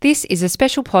This is a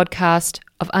special podcast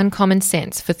of Uncommon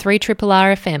Sense for 3RRR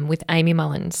FM with Amy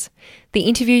Mullins. The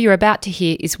interview you're about to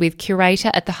hear is with curator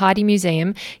at the Heidi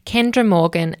Museum, Kendrah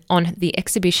Morgan, on the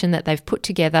exhibition that they've put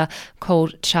together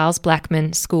called Charles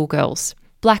Blackman, Schoolgirls.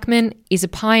 Blackman is a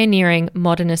pioneering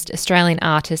modernist Australian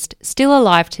artist still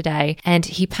alive today, and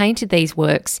he painted these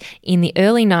works in the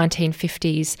early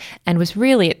 1950s and was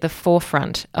really at the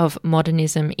forefront of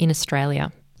modernism in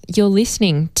Australia. You're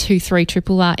listening to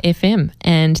 3RRR FM,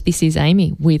 and this is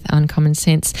Amy with Uncommon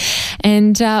Sense.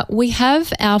 And we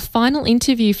have our final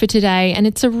interview for today, and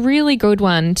it's a really good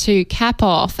one to cap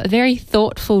off a very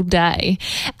thoughtful day.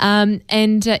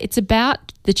 It's about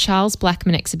the Charles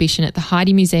Blackman exhibition at the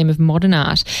Heidi Museum of Modern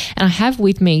Art. And I have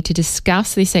with me to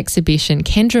discuss this exhibition,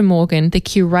 Kendrah Morgan, the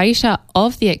curator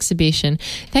of the exhibition.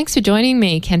 Thanks for joining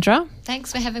me, Kendrah.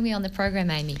 Thanks for having me on the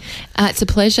program, Amy. It's a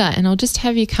pleasure, and I'll just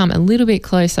have you come a little bit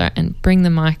closer and bring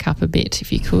the mic up a bit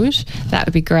if you could. That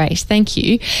would be great. Thank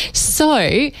you.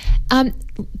 So,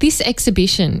 this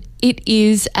exhibition, it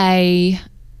is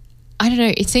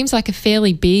it seems like a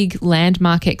fairly big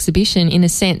landmark exhibition in a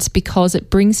sense because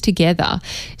it brings together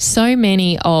so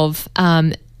many of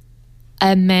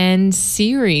a man's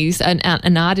series,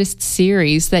 an artist's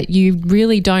series that you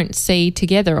really don't see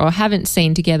together or haven't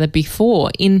seen together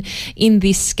before in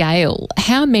this scale.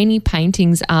 How many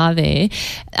paintings are there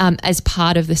as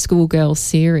part of the Schoolgirls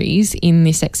series in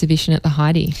this exhibition at the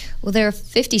Heidi? Well, there are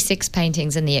 56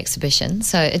 paintings in the exhibition,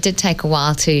 so it did take a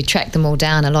while to track them all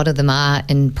down. A lot of them are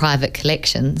in private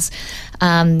collections.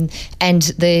 And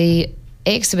the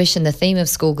exhibition, the theme of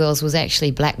Schoolgirls was actually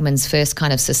Blackman's first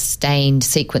kind of sustained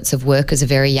sequence of work as a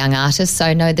very young artist.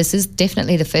 So no, this is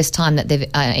definitely the first time that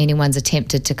anyone's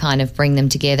attempted to kind of bring them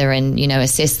together and,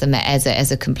 assess them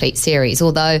as a complete series.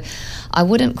 Although I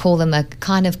wouldn't call them a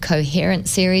kind of coherent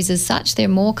series as such. They're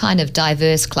more kind of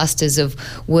diverse clusters of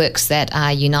works that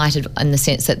are united in the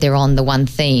sense that they're on the one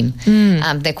theme.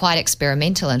 They're quite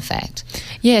experimental, in fact.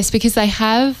 Yes, because they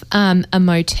have a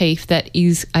motif that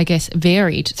is, I guess,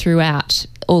 varied throughout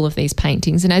all of these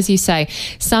paintings. And as you say,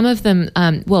 some of them,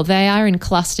 they are in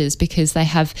clusters because they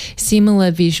have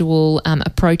similar visual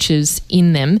approaches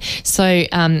in them. So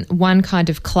one kind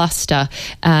of cluster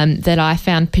that I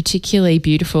found particularly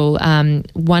beautiful,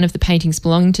 one of the paintings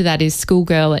belonging to that is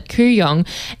Schoolgirl at Kooyong,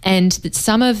 and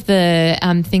some of the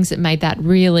things that made that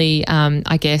really,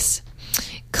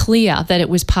 clear that it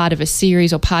was part of a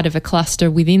series or part of a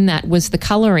cluster within that was the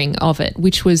colouring of it,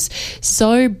 which was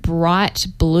so bright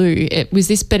blue. It was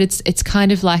this, but it's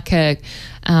kind of like I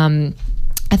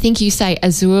think you say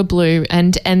azure blue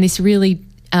and this really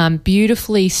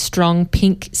beautifully strong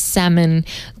pink salmon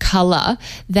colour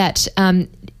that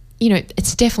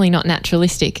it's definitely not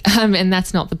naturalistic, and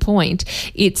that's not the point.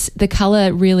 It's the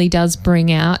colour really does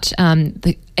bring out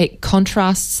it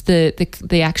contrasts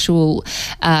the actual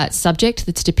subject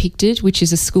that's depicted, which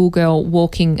is a schoolgirl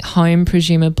walking home,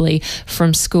 presumably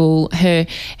from school. Her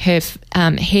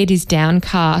head is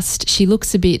downcast. She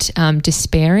looks a bit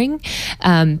despairing,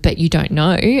 but you don't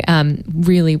know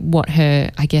really what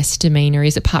her, demeanour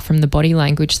is, apart from the body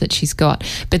language that she's got.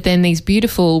 But then these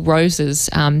beautiful roses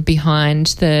behind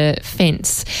the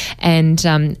fence, and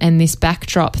this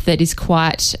backdrop that is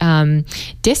quite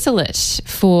desolate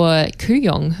for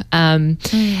Kooyong.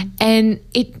 And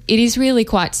it is really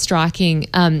quite striking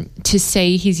to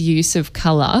see his use of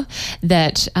colour,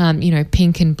 that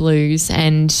pink and blues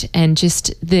and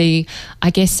just the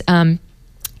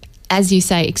as you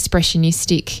say,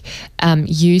 expressionistic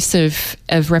use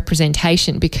of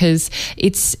representation, because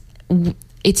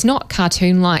it's not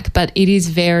cartoon-like, but it is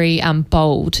very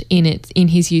bold in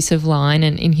his use of line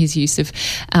and in his use of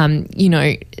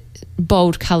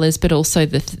bold colours, but also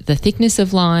the thickness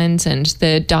of lines and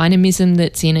the dynamism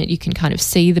that's in it. You can kind of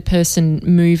see the person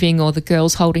moving or the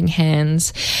girls holding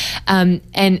hands, and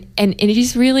it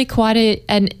is really quite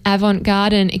an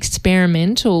avant-garde and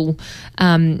experimental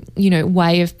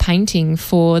way of painting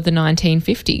for the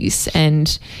 1950s,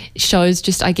 and shows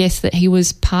just, that he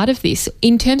was part of this.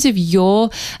 In terms of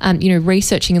your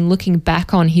researching and looking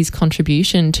back on his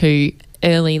contribution to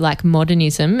early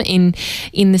modernism in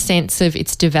the sense of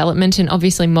its development, and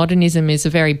obviously modernism is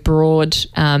a very broad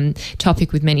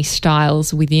topic with many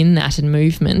styles within that and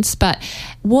movements, but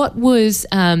what was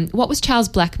Charles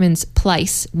Blackman's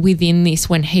place within this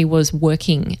when he was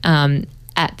working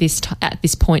at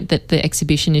this point that the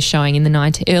exhibition is showing in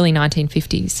the early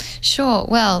 1950s? Sure.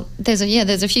 Well, there's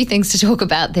a few things to talk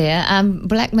about there.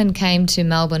 Blackman came to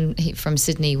Melbourne from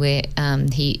Sydney, where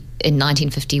he in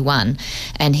 1951,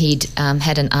 and he'd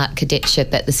had an art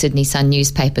cadetship at the Sydney Sun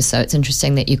newspaper. So it's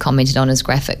interesting that you commented on his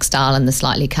graphic style and the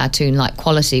slightly cartoon-like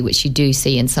quality, which you do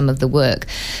see in some of the work.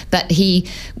 But he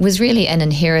was really an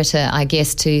inheritor, I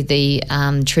guess, to the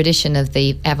tradition of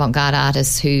the avant-garde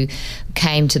artists who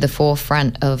came to the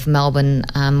forefront of Melbourne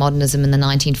modernism in the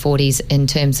 1940s in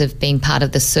terms of being part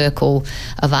of the circle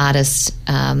of artists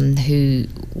who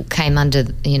came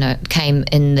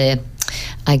in the,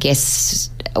 I guess,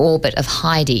 orbit of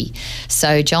Heidi.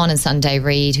 So John and Sunday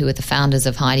Reid, who were the founders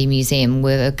of Heidi Museum,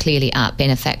 were clearly art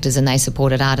benefactors, and they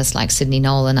supported artists like Sidney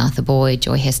Nolan, Arthur Boyd,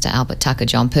 Joy Hester, Albert Tucker,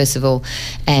 John Percival,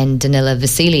 and Danila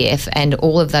Vasiliev. And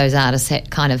all of those artists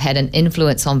had an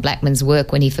influence on Blackman's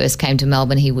work. When he first came to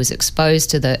Melbourne, he was exposed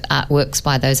to the artworks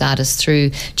by those artists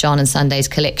through John and Sunday's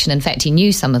collection. In fact, he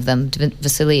knew some of them.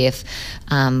 Vasiliev,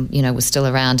 was still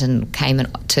around and came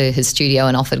to his studio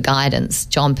and offered guidance.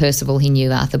 John Percival, he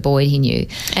knew. Arthur Boyd, he knew.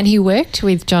 And he worked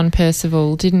with John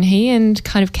Percival, didn't he? And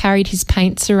kind of carried his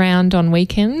paints around on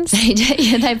weekends.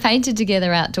 They painted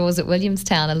together outdoors at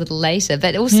Williamstown a little later.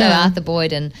 But also Arthur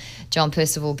Boyd and John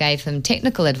Percival gave him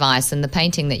technical advice. And the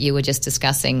painting that you were just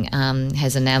discussing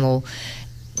has enamel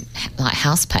like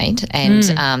house paint,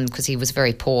 and because he was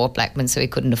very poor, Blackman, so he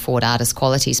couldn't afford artist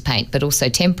qualities paint, but also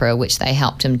tempera, which they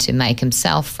helped him to make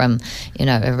himself from,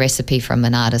 a recipe from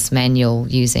an artist's manual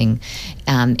using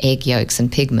egg yolks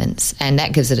and pigments, and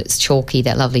that gives it its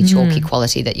that lovely chalky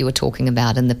quality that you were talking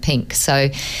about in the pink. So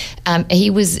he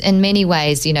was in many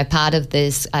ways, part of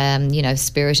this,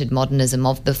 spirited modernism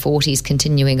of the 40s,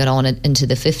 continuing it on into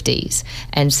the 50s,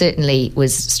 and certainly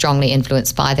was strongly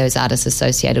influenced by those artists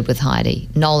associated with Heidi.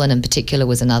 Nolan in particular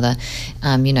was another,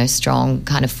 strong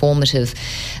kind of formative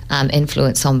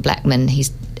influence on Blackman.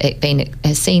 Has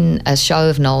seen a show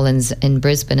of Nolan's in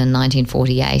Brisbane in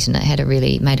 1948, and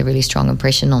it made a really strong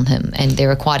impression on him. And there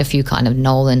are quite a few kind of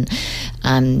Nolan,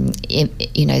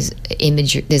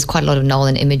 imagery. There's quite a lot of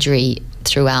Nolan imagery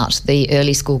throughout the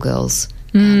early Schoolgirls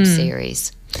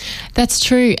series. That's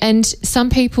true. And some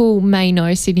people may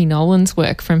know Sidney Nolan's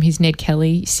work from his Ned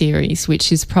Kelly series, which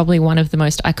is probably one of the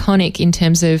most iconic in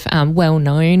terms of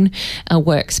well-known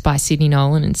works by Sidney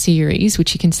Nolan and series,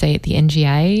 which you can see at the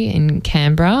NGA in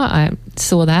Canberra. I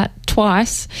saw that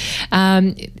twice.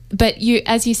 But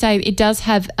as you say, it does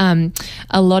have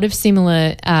a lot of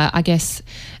similar,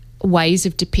 ways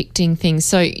of depicting things.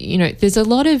 So, there's a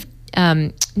lot of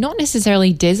not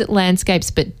necessarily desert landscapes,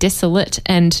 but desolate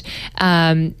and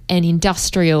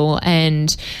industrial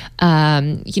and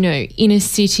inner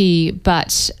city,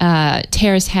 but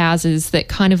terrace houses that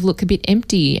kind of look a bit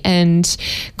empty and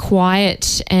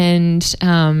quiet and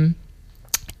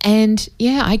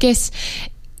I guess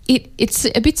it's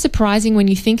a bit surprising when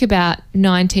you think about the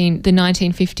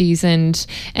 1950s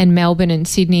and Melbourne and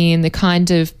Sydney and the kind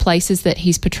of places that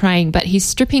he's portraying, but he's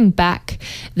stripping back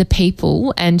the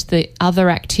people and the other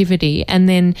activity and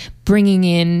then bringing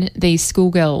in these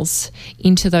schoolgirls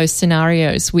into those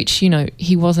scenarios, which,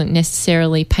 he wasn't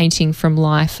necessarily painting from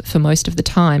life for most of the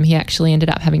time. He actually ended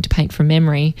up having to paint from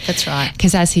memory. That's right.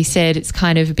 Because as he said, it's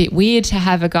kind of a bit weird to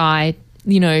have a guy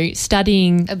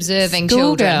studying, observing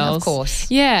children, of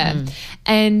course. Yeah.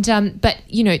 And, but,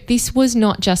 this was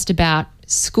not just about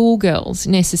schoolgirls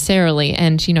necessarily,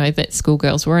 and, that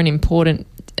schoolgirls were an important,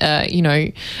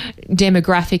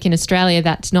 demographic in Australia.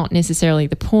 That's not necessarily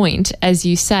the point. As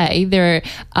you say, there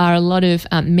are a lot of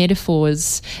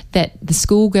metaphors that the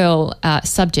schoolgirl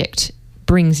subject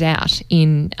brings out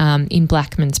in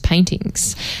Blackman's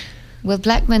paintings. Well,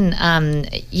 Blackman,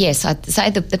 yes, I'd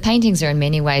say the paintings are in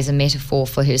many ways a metaphor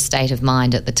for her state of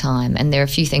mind at the time, and there are a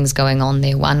few things going on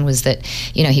there. One was that,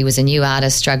 he was a new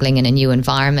artist struggling in a new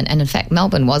environment, and in fact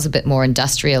Melbourne was a bit more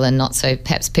industrial and not so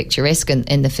perhaps picturesque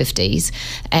in the 50s,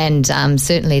 and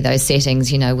certainly those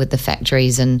settings, with the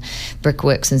factories and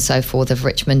brickworks and so forth of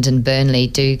Richmond and Burnley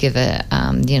do give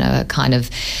a kind of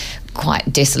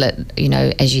quite desolate,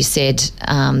 as you said,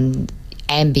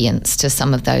 ambience to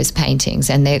some of those paintings,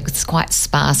 and they're quite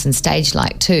sparse and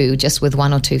stage-like too, just with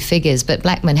one or two figures. But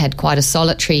Blackman had quite a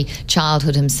solitary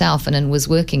childhood himself and was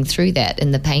working through that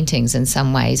in the paintings in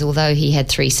some ways, although he had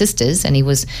three sisters, and he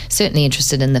was certainly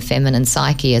interested in the feminine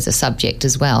psyche as a subject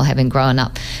as well, having grown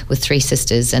up with three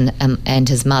sisters and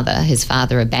his mother. His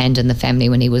father abandoned the family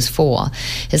when he was 4.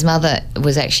 His mother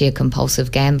was actually a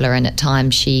compulsive gambler, and at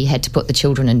times she had to put the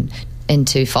children in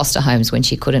into foster homes when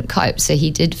she couldn't cope. So he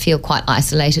did feel quite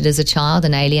isolated as a child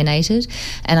and alienated.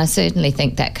 And I certainly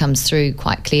think that comes through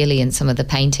quite clearly in some of the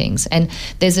paintings. And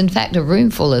there's in fact a room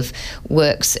full of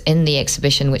works in the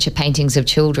exhibition which are paintings of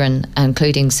children,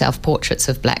 including self-portraits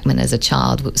of Blackman as a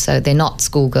child. So they're not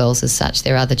schoolgirls as such,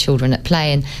 they're other children at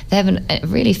play, and they have a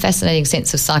really fascinating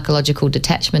sense of psychological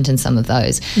detachment in some of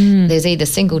those. There's either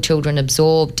single children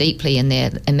absorbed deeply in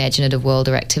their imaginative world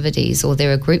or activities, or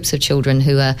there are groups of children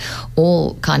who are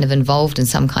all kind of involved in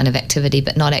some kind of activity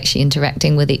but not actually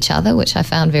interacting with each other, which I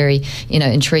found very,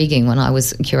 intriguing when I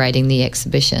was curating the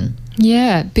exhibition.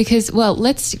 Yeah, because, well,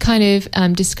 let's kind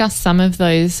of discuss some of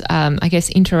those, I guess,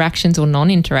 interactions or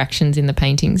non-interactions in the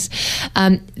paintings.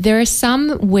 There are some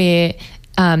where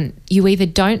you either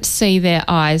don't see their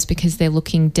eyes because they're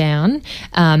looking down,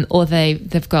 or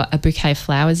they've got a bouquet of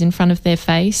flowers in front of their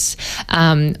face,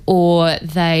 or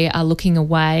they are looking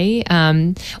away,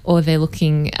 or they're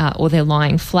looking, or they're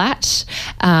lying flat,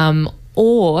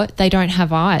 or they don't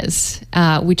have eyes,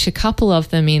 which a couple of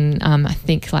them in, I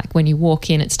think, like when you walk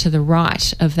in, it's to the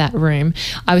right of that room.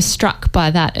 I was struck by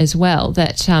that as well,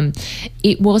 that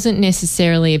it wasn't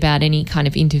necessarily about any kind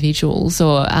of individuals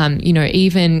or,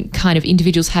 even kind of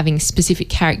individuals having specific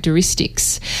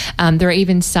characteristics. There are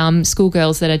even some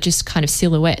schoolgirls that are just kind of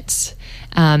silhouettes,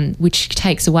 which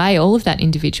takes away all of that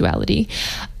individuality.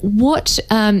 What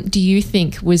do you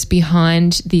think was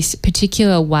behind this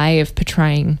particular way of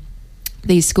portraying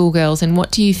these schoolgirls, and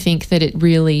what do you think that it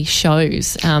really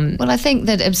shows? Well, I think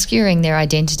that obscuring their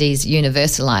identities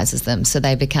universalises them, so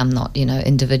they become not,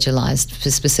 individualised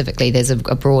specifically. There's a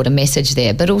broader message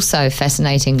there. But also,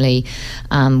 fascinatingly,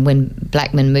 when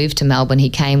Blackman moved to Melbourne,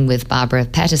 he came with Barbara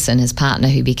Patterson, his partner,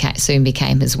 who soon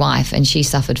became his wife, and she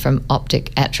suffered from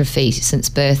optic atrophy since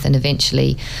birth and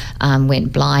eventually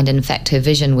went blind. And in fact, her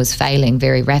vision was failing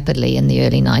very rapidly in the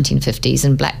early 1950s,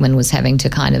 and Blackman was having to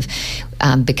kind of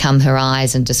become her eyes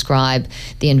and describe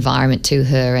the environment to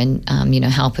her and,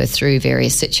 help her through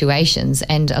various situations.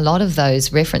 And a lot of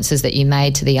those references that you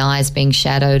made to the eyes being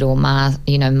shadowed or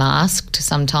masked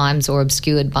sometimes or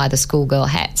obscured by the schoolgirl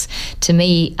hats, to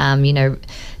me,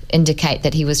 indicate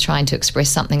that he was trying to express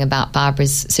something about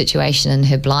Barbara's situation and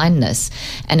her blindness.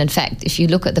 And in fact, if you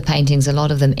look at the paintings, a lot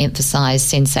of them emphasise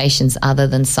sensations other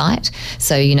than sight.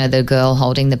 So, the girl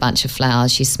holding the bunch of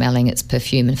flowers, she's smelling its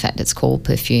perfume. In fact, it's called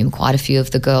perfume. Quite a few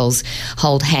of the girls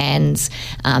hold hands.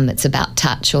 It's about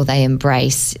touch, or they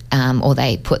embrace, or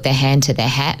they put their hand to their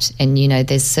hat. And,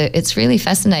 it's really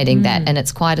fascinating that, and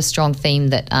it's quite a strong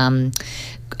theme that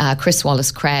Chris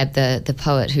Wallace Crabb, the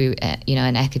poet who,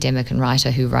 an academic and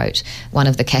writer who wrote one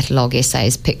of the catalogue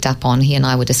essays, picked up on. He and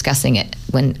I were discussing it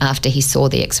after he saw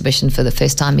the exhibition for the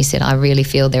first time. He said, I really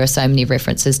feel there are so many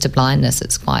references to blindness.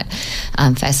 It's quite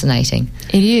fascinating.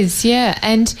 It is, yeah.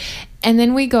 And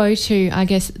then we go to, I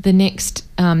guess, the next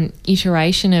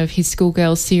iteration of his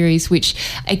Schoolgirls series, which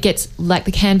it gets, like,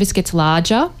 the canvas gets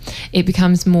larger. It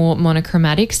becomes more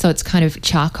monochromatic, so it's kind of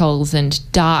charcoals and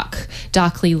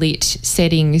darkly lit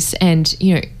settings. And,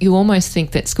 you almost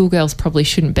think that schoolgirls probably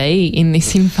shouldn't be in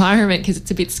this environment because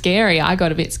it's a bit scary. I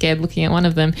got a bit scared looking at one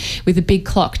of them with a big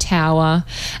clock tower,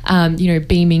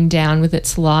 beaming down with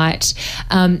its light.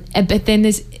 But then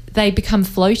they become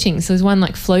floating. So there's one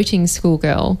like floating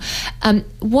schoolgirl.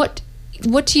 What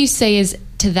do you see as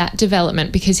to that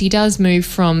development? Because he does move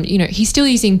from, he's still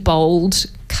using bold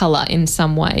colour in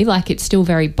some way, like it's still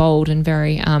very bold and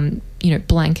very,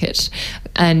 blanket.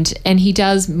 And he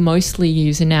does mostly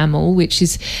use enamel, which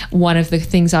is one of the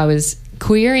things I was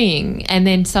querying, and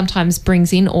then sometimes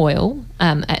brings in oil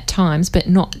at times, but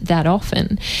not that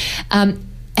often.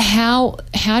 How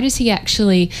does he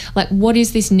actually, like, what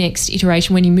is this next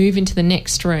iteration when you move into the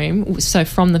next room, so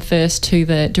from the first to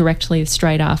the directly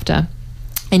straight after,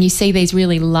 and you see these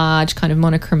really large kind of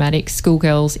monochromatic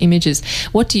schoolgirls images?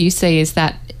 What do you see as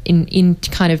that in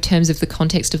kind of terms of the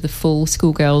context of the full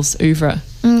Schoolgirls oeuvre?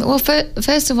 Well,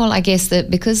 first of all, I guess that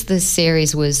because this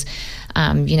series was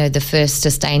the first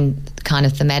sustained kind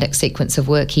of thematic sequence of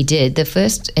work he did, the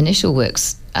first initial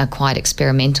works are quite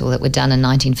experimental that were done in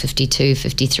 1952,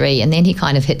 53, and then he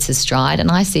kind of hits his stride.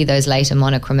 And I see those later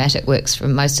monochromatic works,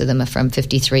 from most of them are from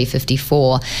 53,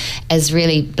 54, as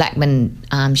really Blackman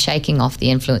shaking off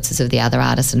the influences of the other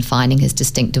artists and finding his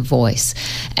distinctive voice.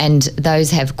 And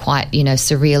those have quite,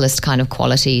 surrealist kind of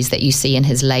qualities that you see in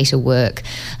his later work.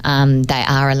 They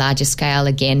are a larger scale.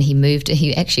 Again,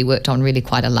 he actually worked on really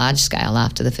quite a large scale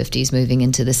after the 50s, moving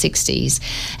into the 60s.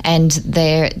 And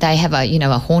they have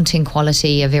a haunting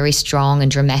quality, a very strong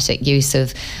and dramatic use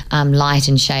of light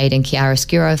and shade and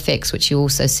chiaroscuro effects, which you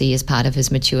also see as part of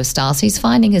his mature style. So he's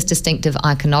finding his distinctive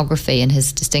iconography and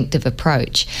his distinctive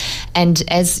approach. And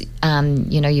as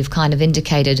you've kind of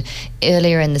indicated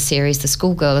earlier in the series, the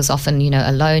schoolgirl is often,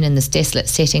 alone in this desolate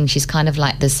setting. She's kind of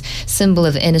like this symbol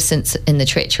of innocence in the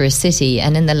treacherous city.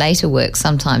 And in the later work,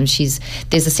 sometimes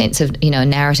there's a sense of, a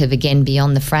narrative again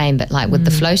beyond the frame. But like with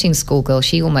the floating schoolgirl,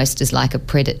 she almost is like a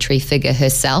predatory figure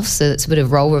herself. So it's a bit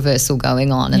of role reversal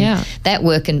going on. And that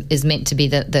work is meant to be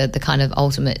the kind of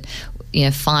ultimate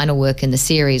final work in the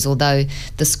series, although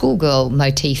the schoolgirl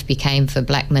motif became for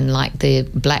Blackman like the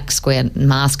black square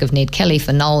mask of Ned Kelly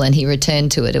for Nolan. He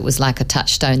returned to it. It was like a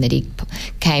touchstone that he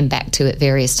came back to at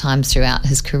various times throughout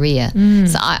his career.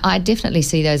 So I definitely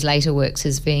see those later works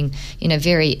as being,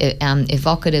 very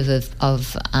evocative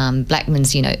of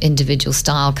Blackman's, individual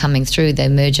style coming through, the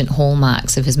emergent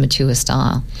hallmarks of his mature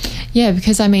style. Yeah,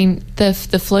 because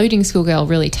the floating schoolgirl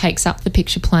really takes up the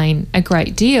picture plane a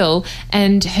great deal,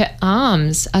 and her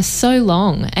arms are so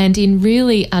long and in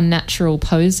really unnatural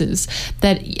poses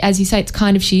that, as you say, it's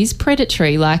kind of, she's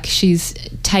predatory, like she's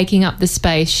taking up the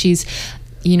space, she's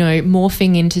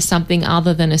morphing into something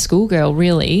other than a schoolgirl,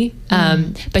 really.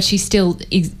 But she still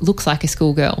looks like a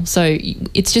schoolgirl. So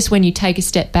it's just when you take a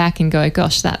step back and go,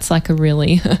 gosh, that's like a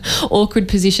really awkward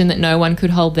position that no one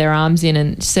could hold their arms in,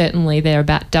 and certainly they're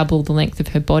about double the length of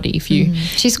her body if you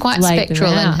She's quite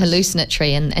spectral and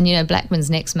hallucinatory. And Blackman's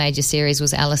next major series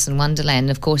was Alice in Wonderland. And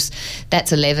of course,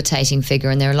 that's a levitating figure,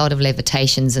 and there are a lot of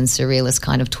levitations and surrealist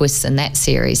kind of twists in that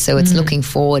series. So it's looking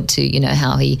forward to,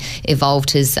 how he evolved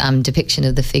his depiction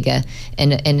of the figure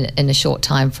in a short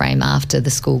time frame after the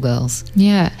Schoolgirls.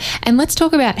 Yeah, and let's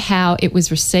talk about how it was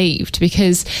received,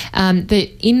 because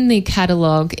in the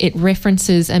catalogue it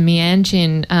references a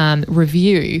Meanjin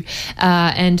review,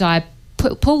 and I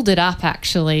pulled it up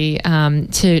actually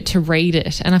to read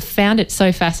it, and I found it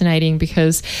so fascinating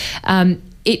because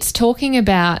it's talking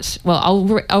about, well,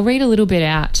 I'll read a little bit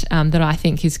out that I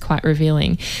think is quite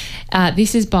revealing.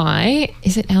 This is by,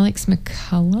 is it Alex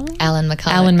McCullough? Alan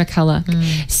McCullough. Alan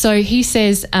McCullough. So he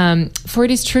says, for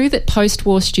it is true that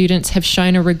post-war students have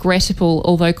shown a regrettable,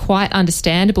 although quite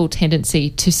understandable tendency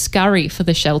to scurry for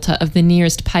the shelter of the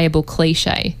nearest payable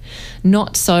cliche.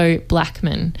 Not so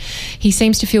Blackman. He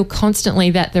seems to feel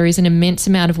constantly that there is an immense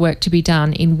amount of work to be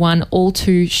done in one all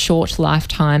too short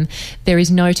lifetime. There is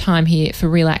no time here for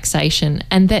relaxation,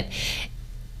 and that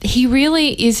he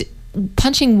really is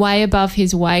punching way above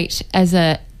his weight as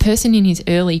a person in his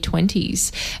early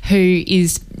 20s who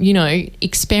is,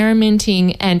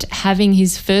 experimenting and having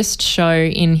his first show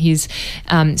in his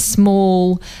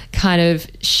small kind of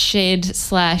shed/cabin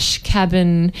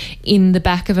in the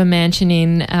back of a mansion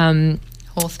in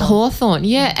Hawthorne.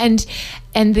 Yeah, and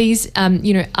these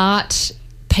art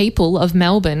people of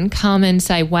Melbourne come and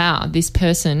say, wow, this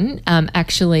person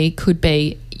actually could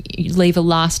leave a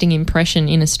lasting impression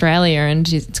in Australia, and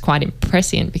it's quite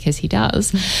prescient because he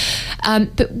does.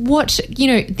 But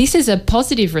this is a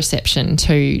positive reception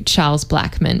to Charles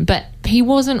Blackman, but he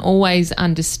wasn't always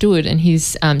understood, and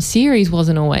his series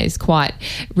wasn't always quite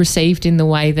received in the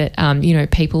way that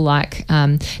people like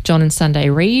John and Sunday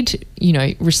Reid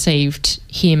received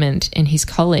him and his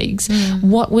colleagues.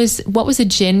 What was the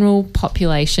general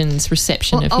population's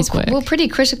reception of his work? Well, pretty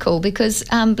critical, because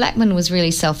Blackman was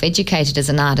really self-educated as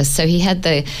an artist. So he had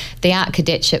the art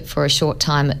cadetship for a short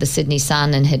time at the Sydney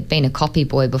Sun and had been a copy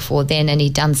boy before then, and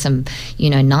he'd done some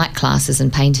night classes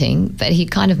and painting, but he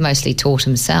kind of mostly taught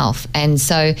himself. And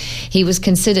so he was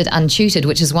considered untutored,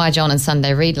 which is why John and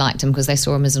Sunday Reid liked him, because they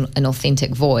saw him as an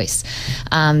authentic voice.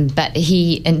 But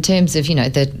he, in terms of,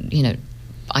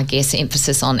 I guess,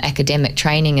 emphasis on academic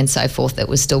training and so forth that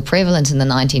was still prevalent in the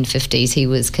 1950s, he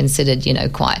was considered,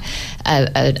 quite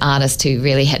an artist who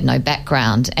really had no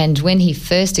background. And when he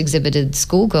first exhibited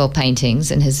schoolgirl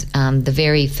paintings in his the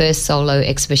very first solo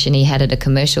exhibition he had at a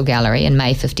commercial gallery in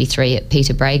May 1953 at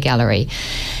Peter Bray Gallery,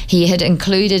 he had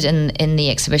included in the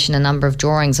exhibition a number of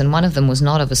drawings, and one of them was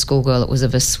not of a schoolgirl, it was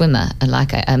of a swimmer,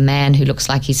 like a man who looks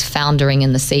like he's foundering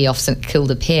in the sea off St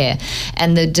Kilda Pier.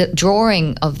 And the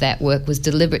drawing of that work was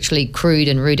deliberately crude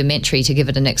and rudimentary to give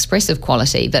it an expressive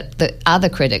quality, but the other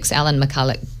critics, Alan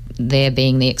McCullough there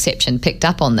being the exception, picked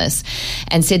up on this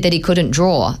and said that he couldn't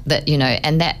draw,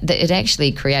 and that it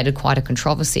actually created quite a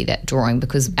controversy, that drawing,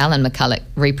 because Alan McCullough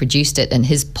reproduced it in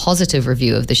his positive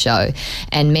review of the show,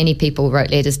 and many people wrote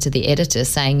letters to the editor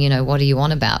saying, what do you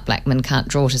want about? Blackman can't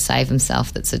draw to save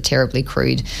himself. That's a terribly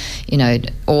crude,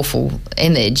 awful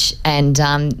image. And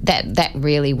that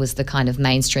really was the kind of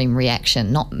mainstream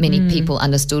reaction. Not many people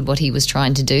understood what he was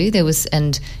trying to do. There was,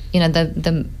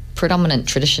 the predominant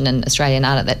tradition in Australian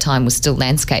art at that time was still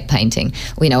landscape painting,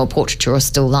 or portraiture or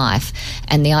still life.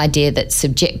 And the idea that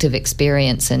subjective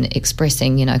experience and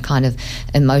expressing, kind of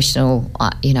emotional,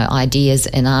 ideas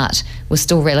in art was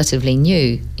still relatively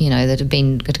new, that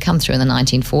had come through in the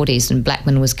 1940s, and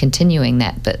Blackman was continuing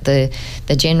that. But the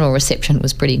general reception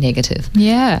was pretty negative.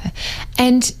 Yeah.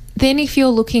 And then if you're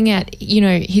looking at,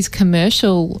 his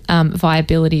commercial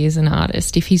viability as an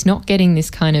artist, if he's not getting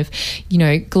this kind of,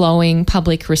 glowing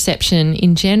public reception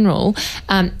in general,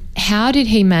 how did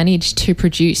he manage to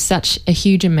produce such a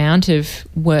huge amount of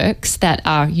works that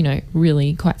are,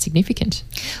 really quite significant?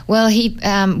 Well, he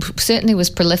certainly was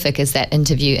prolific, as that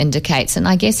interview indicates. And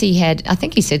I guess I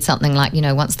think he said something like,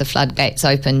 once the floodgates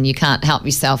open, you can't help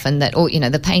yourself. And that,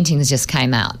 the paintings just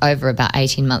came out over about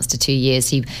 18 months to 2 years.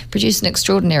 He produced an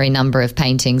extraordinary number of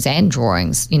paintings and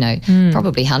drawings,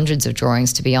 probably hundreds of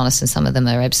drawings, to be honest. And some of them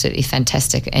are absolutely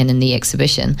fantastic and in the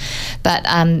exhibition. But,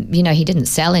 he didn't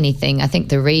sell anything. I think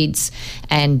the Reeds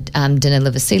and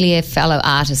Danila Vasiliev, fellow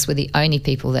artists, were the only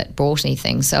people that brought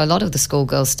anything. So a lot of the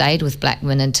schoolgirls stayed with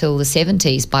Blackman until the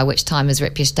 70s, by which time his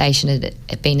reputation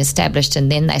had been established,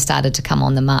 and then they started to come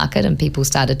on the market and people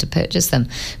started to purchase them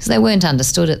because they weren't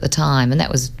understood at the time, and that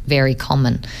was very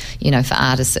common, for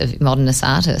artists, modernist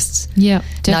artists. Yeah,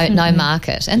 definitely. No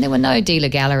market. And there were no dealer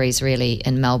galleries really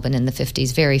in Melbourne in the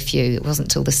 50s, very few. It wasn't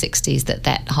until the 60s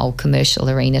that whole commercial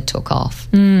arena took off.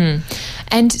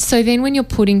 And so then when you're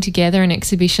putting together an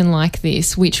exhibition like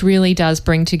this, which really does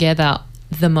bring together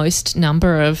the most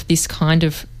number of this kind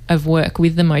of work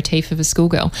with the motif of a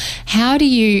schoolgirl, how do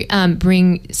you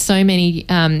bring so many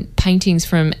paintings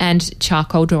and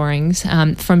charcoal drawings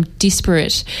from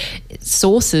disparate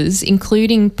sources,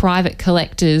 including private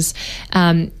collectors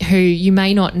who you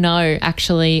may not know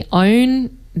actually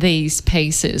own these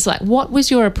pieces? Like, what was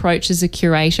your approach as a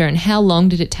curator, and how long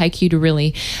did it take you to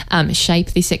really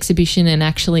shape this exhibition and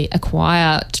actually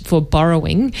acquire for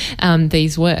borrowing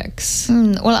these works?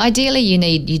 Well, ideally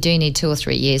you do need 2 or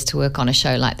 3 years to work on a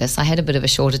show like this. I had a bit of a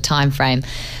shorter time frame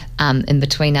in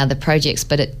between other projects,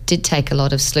 but it did take a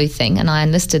lot of sleuthing, and I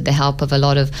enlisted the help of a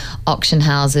lot of auction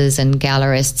houses and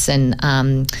gallerists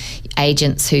and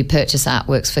agents who purchase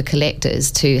artworks for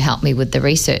collectors to help me with the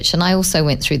research. And I also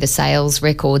went through the sales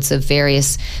records of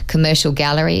various commercial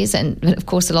galleries, and of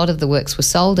course a lot of the works were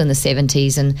sold in the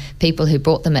 70s, and people who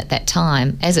bought them at that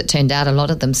time, as it turned out, a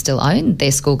lot of them still owned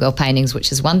their schoolgirl paintings,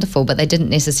 which is wonderful, but they didn't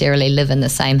necessarily live in the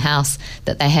same house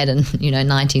that they had in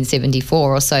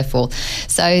 1974 or so forth.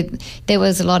 So there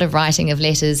was a lot of writing of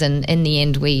letters, and in the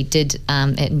end we did,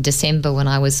 in December, when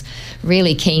I was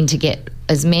really keen to get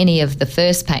as many of the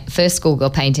first schoolgirl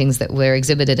paintings that were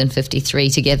exhibited in 53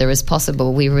 together as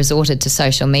possible, we resorted to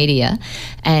social media,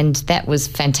 and that was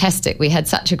fantastic. We had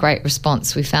such a great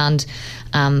response. We found,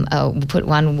 we put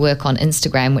one work on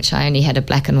Instagram, which I only had a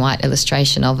black and white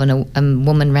illustration of, and a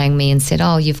woman rang me and said,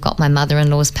 "Oh, you've got my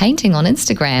mother-in-law's painting on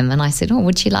Instagram." And I said, "Oh,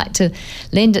 would she like to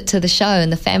lend it to the show?"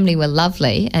 And the family were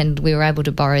lovely, and we were able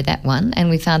to borrow that one. And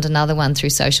we found another one through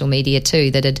social media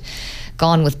too that had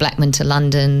gone with Blackman to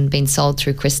London, been sold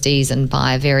through Christie's and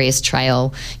by various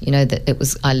trail,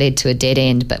 that I led to a dead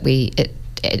end, but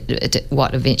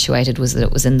what eventuated was that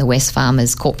it was in the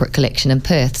Wesfarmers corporate collection in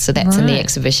Perth, so that's in the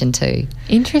exhibition too.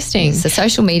 Interesting. So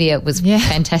social media was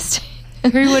fantastic.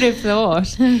 Who would have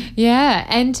thought? Yeah.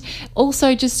 And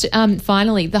also just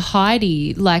finally, the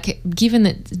Heidi, given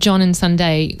that John and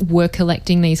Sunday were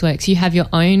collecting these works, you have your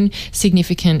own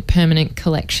significant permanent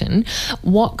collection.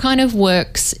 What kind of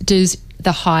works does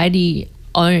the Heidi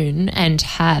own and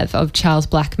have of Charles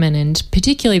Blackman, and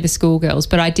particularly the schoolgirls?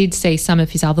 But I did see some of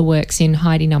his other works in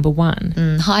Heidi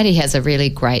 #1. Heidi has a really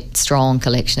great, strong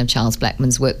collection of Charles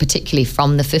Blackman's work, particularly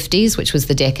from the 50s, which was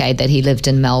the decade that he lived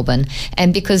in Melbourne.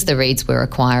 And because the Reeds were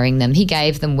acquiring them, he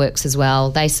gave them works as well.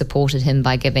 They supported him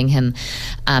by giving him,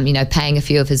 paying a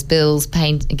few of his bills,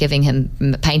 giving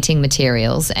him painting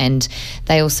materials, and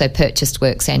they also purchased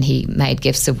works, and he made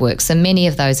gifts of works. So many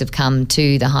of those have come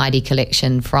to the Heidi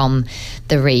collection from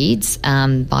the Reeds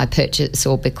by purchase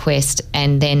or bequest.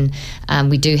 And then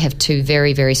we do have 2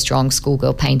 very, very strong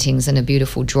schoolgirl paintings and a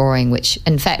beautiful drawing, which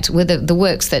in fact were the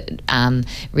works that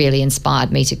really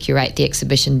inspired me to curate the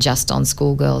exhibition just on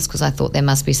schoolgirls, because I thought there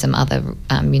must be some other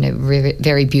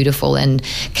very beautiful and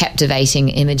captivating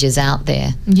images out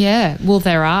there. Yeah, well,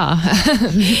 there are.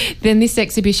 Then this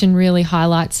exhibition really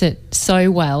highlights it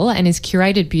so well and is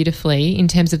curated beautifully in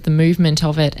terms of the movement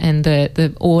of it and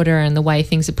the order and the way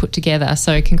things are put together.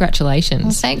 So congratulations.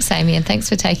 Well, thanks, Amy, and thanks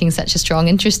for taking such a strong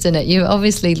interest in it. You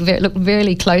obviously look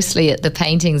very closely at the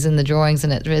paintings and the drawings,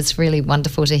 and it was really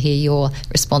wonderful to hear your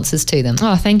responses to them.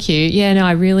 Oh, thank you. Yeah, no,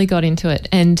 I really got into it,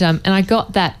 and I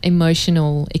got that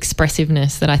emotional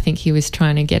expressiveness that I think he was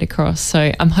trying to get across.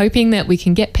 So I'm hoping that we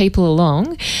can get people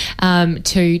along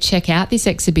to check out this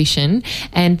exhibition.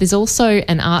 And there's also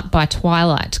an art by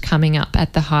Twilight coming up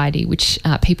at the Heidi, which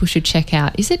people should check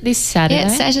out. Is it this Saturday? Yeah,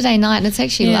 it's Saturday night, and it's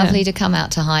actually lovely to come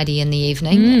out to Heidi in the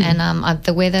evening. And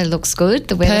the weather looks good,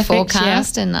 the weather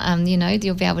forecast, and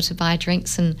you'll be able to buy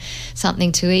drinks and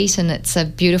something to eat, and it's a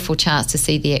beautiful chance to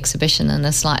see the exhibition in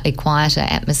a slightly quieter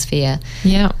atmosphere.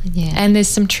 Yeah. And there's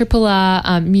some Triple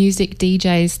R music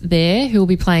DJs there who will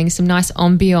be playing some nice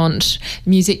ambient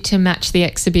music to match the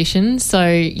exhibition. So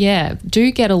yeah,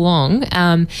 do get along.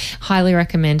 Highly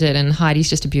recommend it, and Heidi's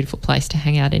just a beautiful place to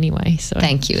hang out anyway. So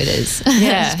thank you. It is,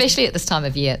 especially at this time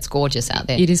of year. It's gorgeous out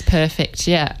there. It is perfect.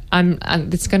 Yeah,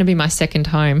 it's going to be my second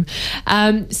home.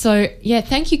 So yeah,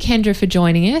 thank you, Kendrah, for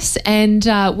joining us, and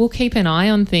we'll keep an eye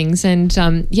on things. And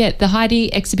the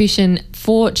Heidi exhibition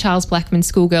for Charles Blackman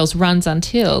Schoolgirls runs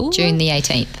until June the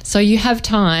 18th. So you have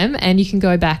time, and you can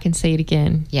go back and see it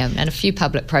again. Yeah, and a few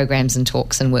public programs and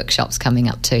talks and workshops coming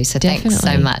up too. So Thanks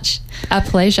so much. A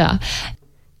pleasure.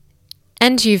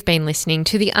 And you've been listening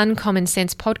to the Uncommon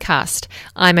Sense podcast.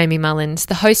 I'm Amy Mullins,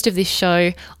 the host of this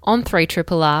show on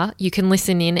 3RRR. You can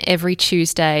listen in every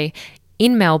Tuesday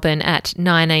in Melbourne at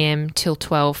 9 a.m. till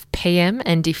 12 p.m.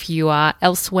 And if you are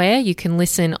elsewhere, you can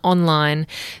listen online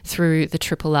through the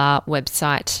RRR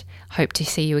website. Hope to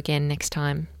see you again next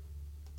time.